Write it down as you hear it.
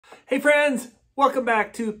Hey friends, welcome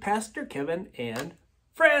back to Pastor Kevin and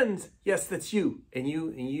Friends. Yes, that's you and you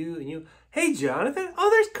and you and you. Hey Jonathan, oh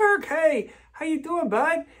there's Kirk. Hey, how you doing,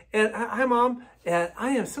 bud? And hi Mom. And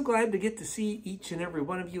I am so glad to get to see each and every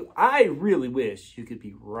one of you. I really wish you could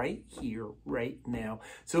be right here, right now,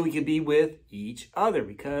 so we could be with each other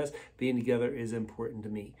because being together is important to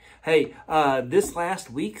me. Hey, this last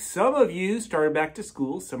week, some of you started back to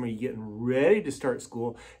school. Some of you getting ready to start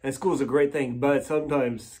school. And school is a great thing, but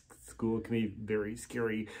sometimes school can be very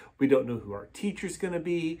scary. We don't know who our teacher's going to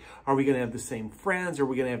be. Are we going to have the same friends? Are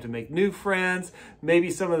we going to have to make new friends? Maybe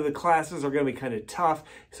some of the classes are going to be kind of tough,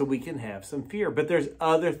 so we can have some fear. But there's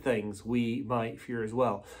other things we might fear as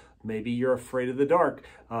well. Maybe you're afraid of the dark.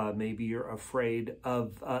 Maybe you're afraid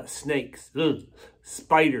of snakes,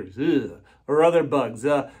 spiders, or other bugs.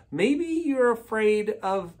 Maybe you're afraid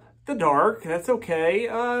of the dark. That's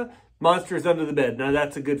okay. Monsters under the bed. Now,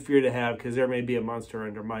 that's a good fear to have because there may be a monster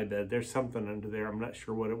under my bed. There's something under there. I'm not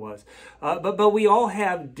sure what it was. But we all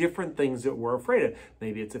have different things that we're afraid of.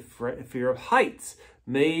 Maybe it's a fear of heights.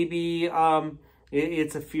 Maybe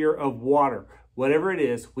it's a fear of water. Whatever it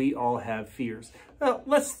is, we all have fears. Well,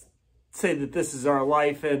 let's say that this is our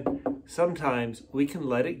life, and sometimes we can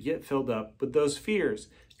let it get filled up with those fears.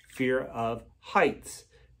 Fear of heights.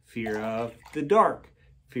 Fear of the dark.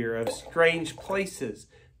 Fear of strange places.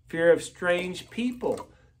 Fear of strange people,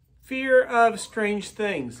 fear of strange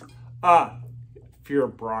things, fear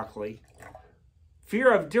of broccoli,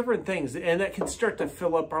 fear of different things, and that can start to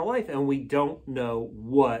fill up our life, and we don't know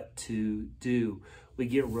what to do. We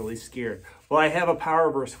get really scared. Well, I have a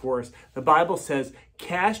power verse for us. The Bible says,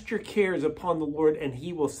 cast your cares upon the Lord, and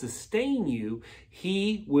he will sustain you.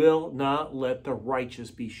 He will not let the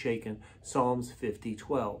righteous be shaken. Psalms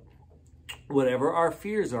 50:12. Whatever our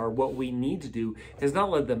fears are, what we need to do is not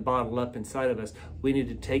let them bottle up inside of us. We need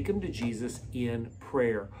to take them to Jesus in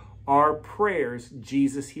prayer. Our prayers,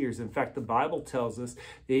 Jesus hears. In fact, the Bible tells us,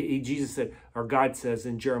 Jesus said, or God says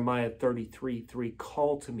in Jeremiah 33:3,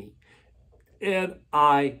 call to me and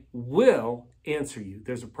I will answer you.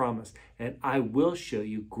 There's a promise. And I will show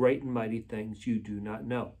you great and mighty things you do not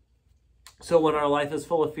know. So when our life is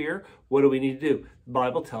full of fear, what do we need to do? The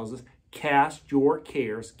Bible tells us, cast your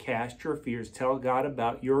cares, cast your fears, tell God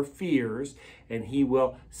about your fears, and he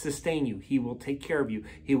will sustain you. He will take care of you.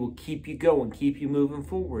 He will keep you going, keep you moving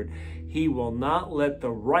forward. He will not let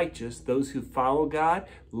the righteous, those who follow God,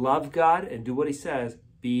 love God, and do what he says,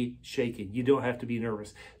 be shaken. You don't have to be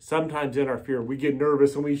nervous. Sometimes in our fear, we get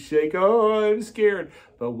nervous and we shake. Oh, I'm scared.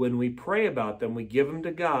 But when we pray about them, we give them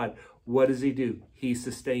to God, what does he do? He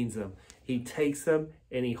sustains them. He takes them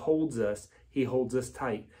and he holds us. He holds us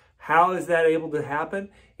tight. How is that able to happen?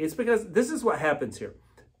 It's because this is what happens here.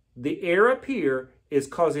 The air up here is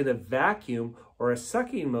causing a vacuum or a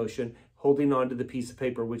sucking motion holding onto the piece of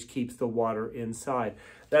paper, which keeps the water inside.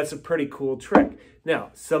 That's a pretty cool trick.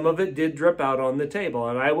 Now, some of it did drip out on the table,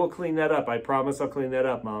 and I will clean that up. I promise I'll clean that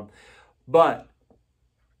up, Mom. But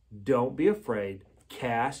don't be afraid.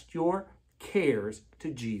 Cast your cares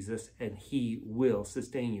to Jesus, and he will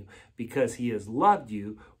sustain you because he has loved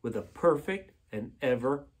you with a perfect and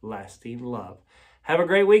everlasting love. Have a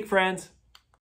great week, friends.